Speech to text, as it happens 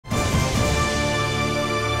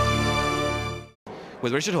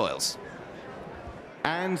with Richard Hoyles.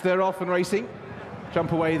 And they're off and racing.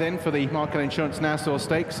 Jump away then for the Markel Insurance Nassau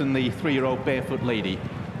Stakes, and the 3-year-old Barefoot Lady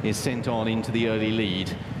is sent on into the early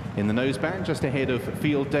lead. In the noseband, just ahead of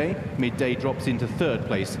Field Day, Midday drops into third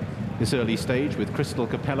place this early stage, with Crystal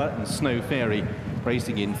Capella and Snow Fairy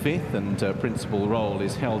racing in fifth, and Principal Roll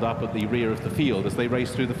is held up at the rear of the field as they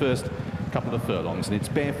race through the first couple of furlongs. And it's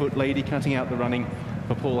Barefoot Lady cutting out the running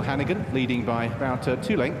for Paul Hannigan, leading by about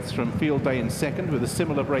 2 lengths from Field Day in second, with a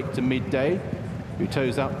similar break to Midday, who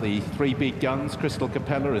toes up the 3 big guns, Crystal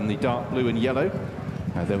Capella in the dark blue and yellow.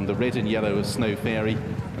 Then the red and yellow of Snow Fairy,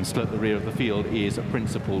 and still at the rear of the field is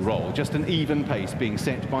Principal Roll. Just an even pace being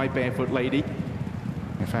set by Barefoot Lady.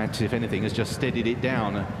 In fact, if anything, has just steadied it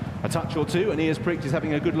down a touch or two, and Ears Pricked is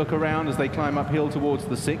having a good look around as they climb uphill towards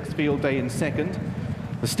the 6th, Field Day in second.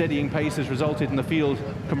 The steadying pace has resulted in the field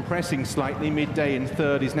compressing slightly. Midday in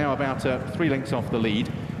third is now about 3 lengths off the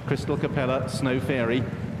lead. Crystal Capella, Snow Fairy,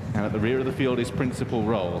 and at the rear of the field is Principal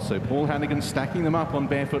Roll. So Paul Hannigan stacking them up on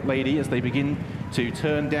Barefoot Lady as they begin to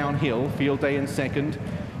turn downhill. Field Day in second.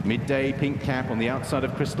 Midday, pink cap on the outside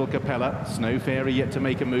of Crystal Capella. Snow Fairy yet to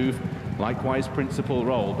make a move. Likewise, Principal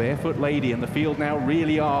Roll. Barefoot Lady and the field now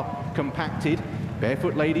really are compacted.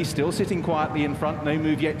 Barefoot Lady still sitting quietly in front, no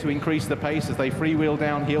move yet to increase the pace as they freewheel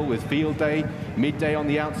downhill with Field Day, Midday on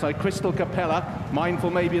the outside. Crystal Capella,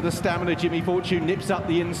 mindful maybe of the stamina, Jimmy Fortune nips up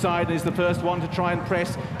the inside and is the first one to try and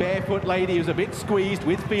press. Barefoot Lady who's a bit squeezed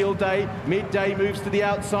with Field Day. Midday moves to the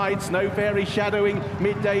outside, Snow Fairy shadowing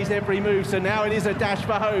Midday's every move, so now it is a dash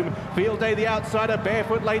for home. Field Day the outsider,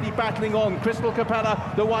 Barefoot Lady battling on, Crystal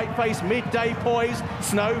Capella the white face, Midday poised,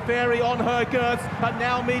 Snow Fairy on her girths, and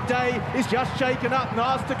now Midday is just shaken up and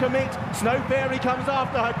asked to commit. Snow Fairy comes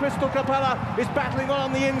after her. Crystal Capella is battling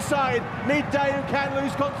on the inside. Midday, who can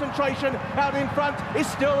lose concentration out in front, is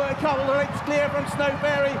still a couple of lengths clear from Snow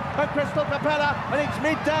Fairy and Crystal Capella, and it's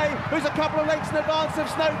Midday who's a couple of lengths in advance of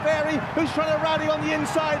Snow Fairy, who's trying to rally on the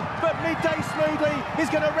inside, but Midday smoothly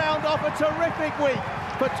is going to round off a terrific week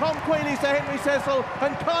for Tom Queally to Henery Cecil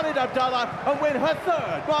and Khalid Abdullah, and win her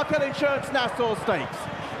third Markel Insurance Nassau Stakes.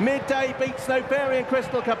 Midday beats Snow Fairy and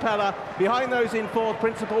Crystal Capella. Behind those in fourth,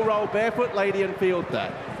 Principal Roll, Barefoot Lady and Field Day.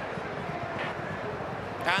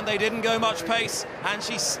 And they didn't go much pace, and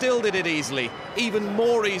she still did it easily, even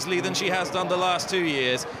more easily than she has done the last 2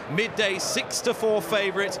 years. Midday 6-4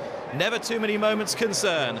 favourite, never too many moments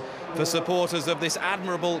concern for supporters of this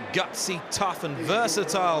admirable, gutsy, tough and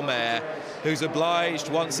versatile mare, who's obliged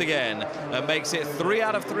once again and makes it 3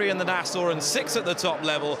 out of 3 in the Nassau and 6 at the top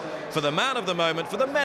level for the man of the moment, for the men.